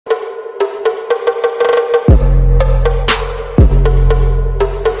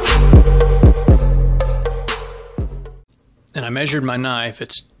measured my knife.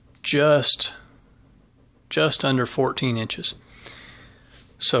 It's just under 14 inches.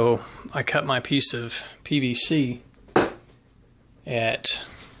 So I cut my piece of PVC at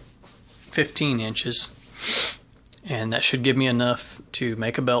 15 inches, and that should give me enough to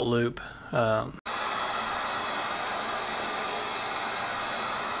make a belt loop.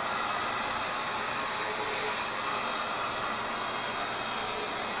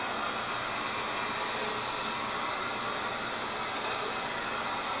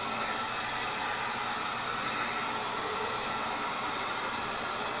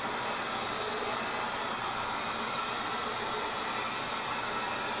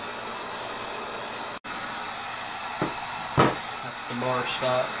 The bar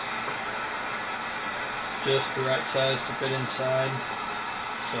stock. It's just the right size to fit inside,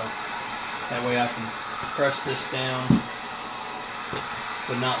 so that way I can press this down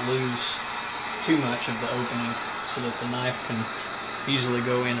but not lose too much of the opening, so that the knife can easily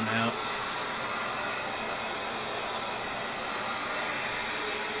go in and out.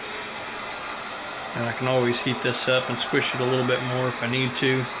 And I can always heat this up and squish it a little bit more if I need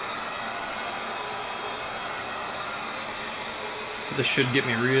to. This should get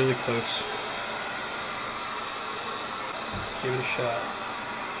me really close. Give it a shot.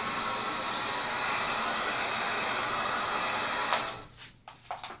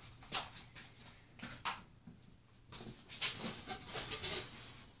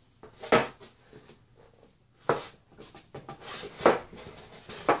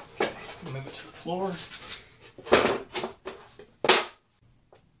 Okay, move it to the floor.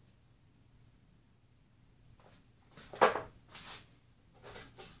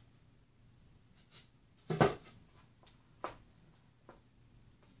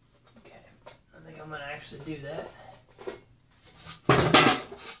 I'm going to actually do that.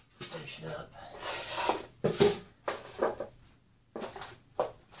 Finish it up.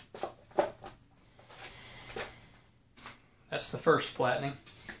 That's the first flattening.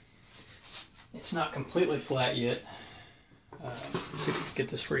 It's not completely flat yet. Let's see if we can get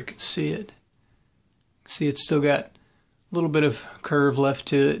this where you can see it. See, it's still got a little bit of curve left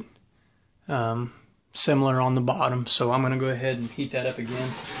to it. Similar on the bottom, so I'm going to go ahead and heat that up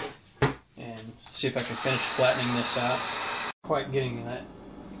again and see if I can finish flattening this out. Not quite getting that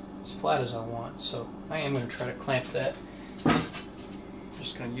as flat as I want, so I am going to try to clamp that.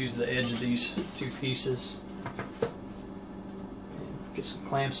 Just going to use the edge of these two pieces. Get some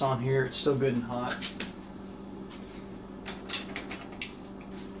clamps on here. It's still good and hot.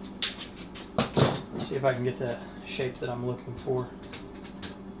 Let's see if I can get the shape that I'm looking for,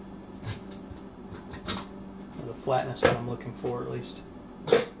 or the flatness that I'm looking for, at least.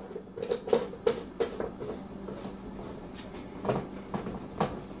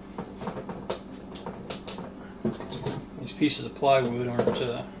 These pieces of plywood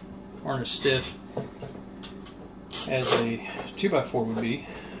aren't as stiff as a 2x4 would be,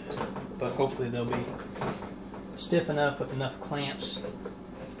 but hopefully they'll be stiff enough with enough clamps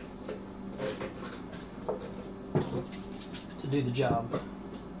to do the job.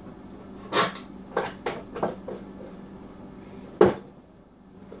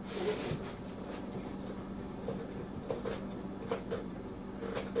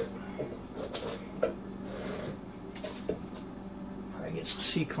 Get some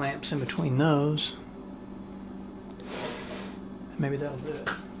C-clamps in between those. Maybe that'll do it.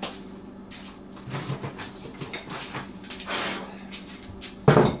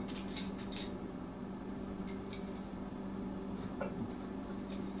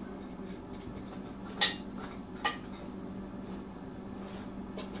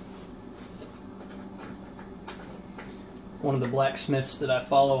 One of the blacksmiths that I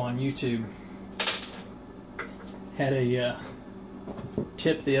follow on YouTube had a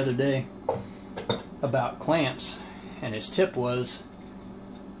tip the other day about clamps, and his tip was,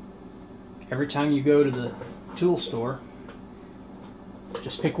 every time you go to the tool store,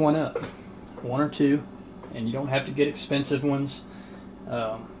 just pick one up, one or two, and you don't have to get expensive ones,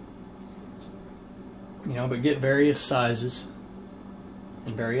 you know, but get various sizes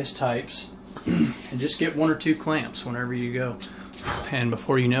and various types, and just get one or two clamps whenever you go, and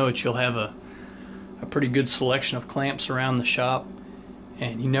before you know it, you'll have a pretty good selection of clamps around the shop.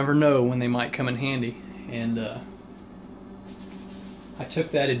 And you never know when they might come in handy. And I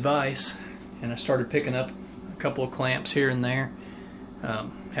took that advice and I started picking up a couple of clamps here and there.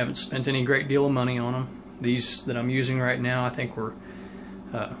 Haven't spent any great deal of money on them. These that I'm using right now I think were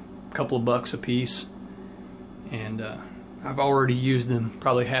a couple of bucks a piece. And I've already used them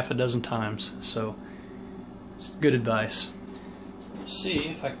probably half a dozen times. So it's good advice. Let's see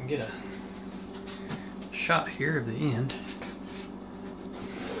if I can get a shot here of the end.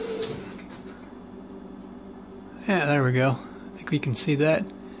 Yeah, there we go. I think we can see that.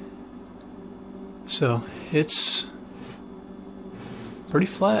 So it's pretty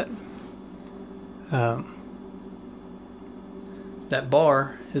flat. That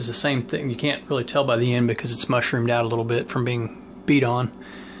bar is the same thing. You can't really tell by the end because it's mushroomed out a little bit from being beat on.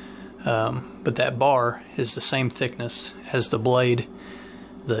 But that bar is the same thickness as the blade,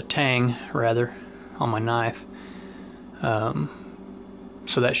 the tang rather, on my knife.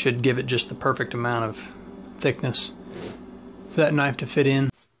 So that should give it just the perfect amount of thickness for that knife to fit in.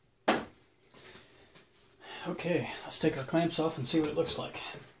 Okay, let's take our clamps off and see what it looks like.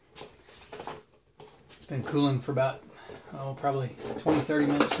 It's been cooling for about, probably 20-30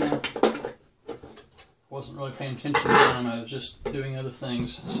 minutes now. Wasn't really paying attention to them, I was just doing other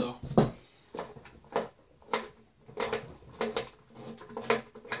things, so.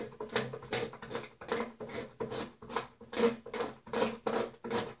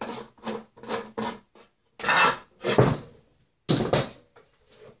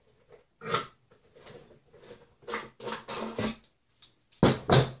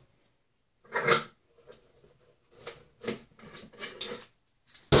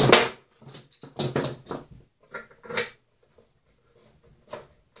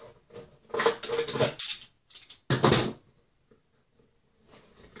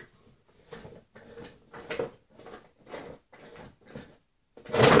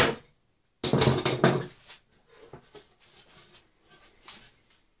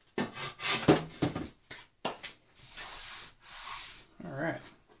 Alright.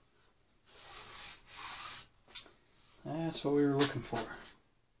 That's what we were looking for.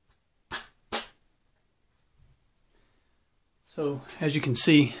 So, as you can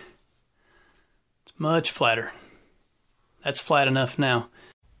see, it's much flatter. That's flat enough now.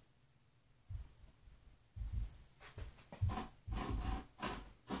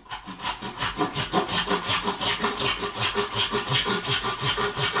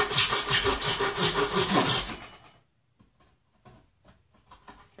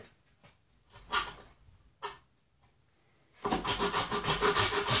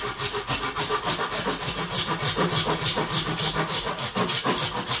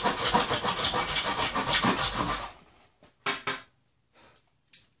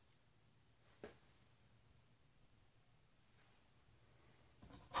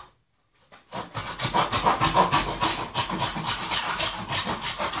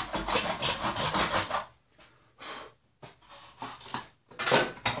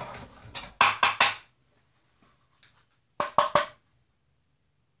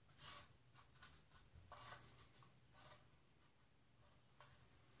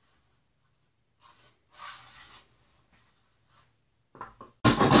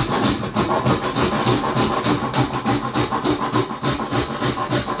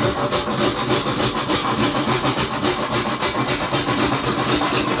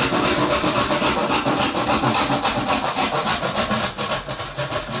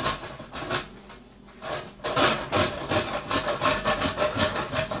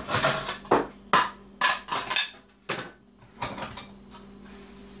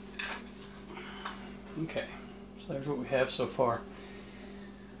 Okay, so there's what we have so far.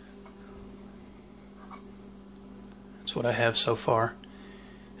 That's what I have so far.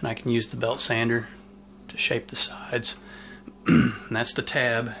 And I can use the belt sander to shape the sides. And that's the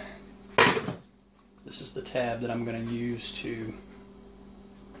tab. This is the tab that I'm going to use to...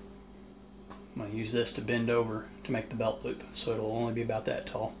 I'm going to use this to bend over to make the belt loop. So it'll only be about that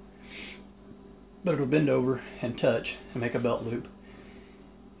tall. But it'll bend over and touch and make a belt loop.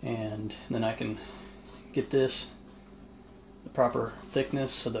 And then I can get this the proper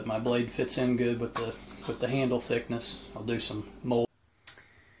thickness so that my blade fits in good with the handle thickness. I'll do some mold.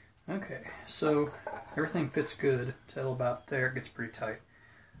 Okay, so everything fits good till about there. It gets pretty tight.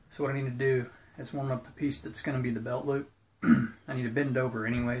 So what I need to do is warm up the piece that's going to be the belt loop. I need to bend over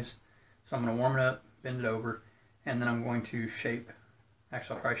anyways. So I'm going to warm it up, bend it over, and then I'm going to shape.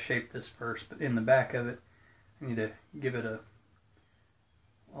 Actually, I'll probably shape this first, but in the back of it, I need to give it a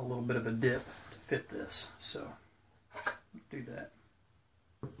little bit of a dip to fit this. So do that.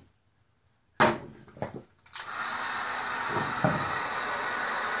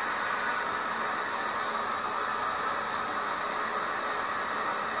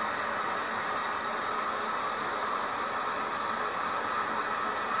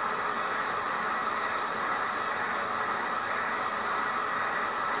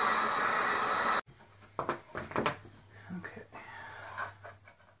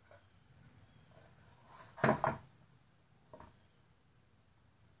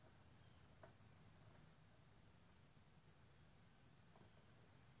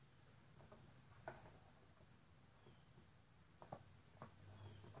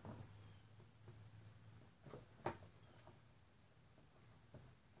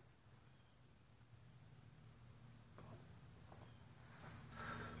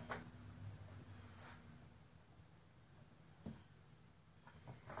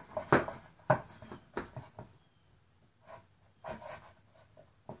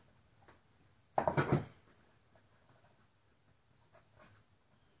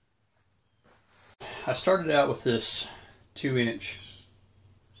 I started out with this 2-inch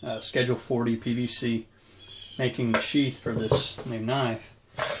Schedule 40 PVC, making the sheath for this new knife,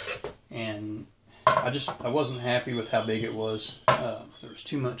 and I wasn't happy with how big it was. There was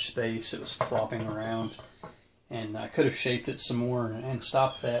too much space, it was flopping around, and I could have shaped it some more and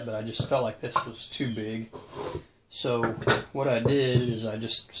stopped that, but I just felt like this was too big. So what I did is I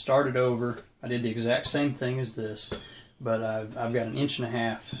just started over. I did the exact same thing as this, but I've got an 1.5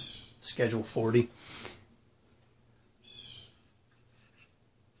 inch Schedule 40.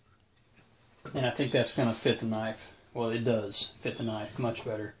 And I think that's going to fit the knife. Well, it does fit the knife much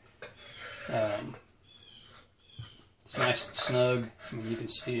better. It's nice and snug. I mean, you can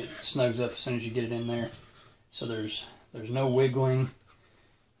see it snugs up as soon as you get it in there. So there's no wiggling,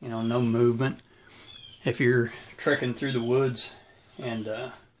 you know, no movement. If you're trekking through the woods and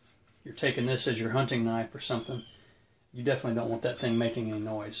you're taking this as your hunting knife or something, you definitely don't want that thing making any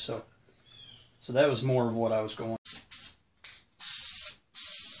noise. So that was more of what I was going.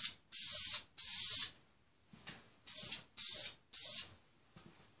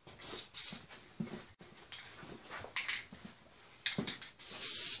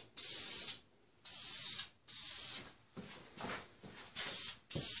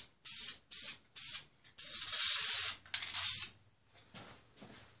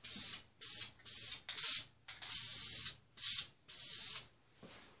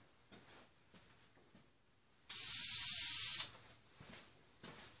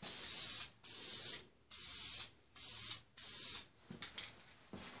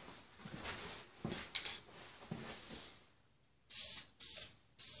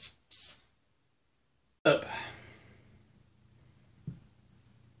 Up.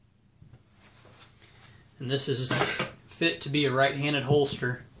 And this is fit to be a right-handed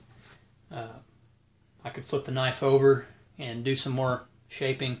holster. I could flip the knife over and do some more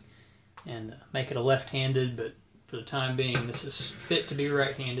shaping and make it a left-handed, but for the time being this is fit to be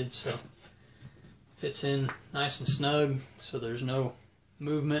right-handed, so fits in nice and snug, so there's no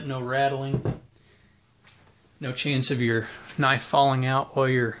movement, no rattling, no chance of your knife falling out while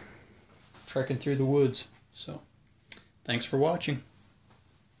you're trekking through the woods. So, thanks for watching.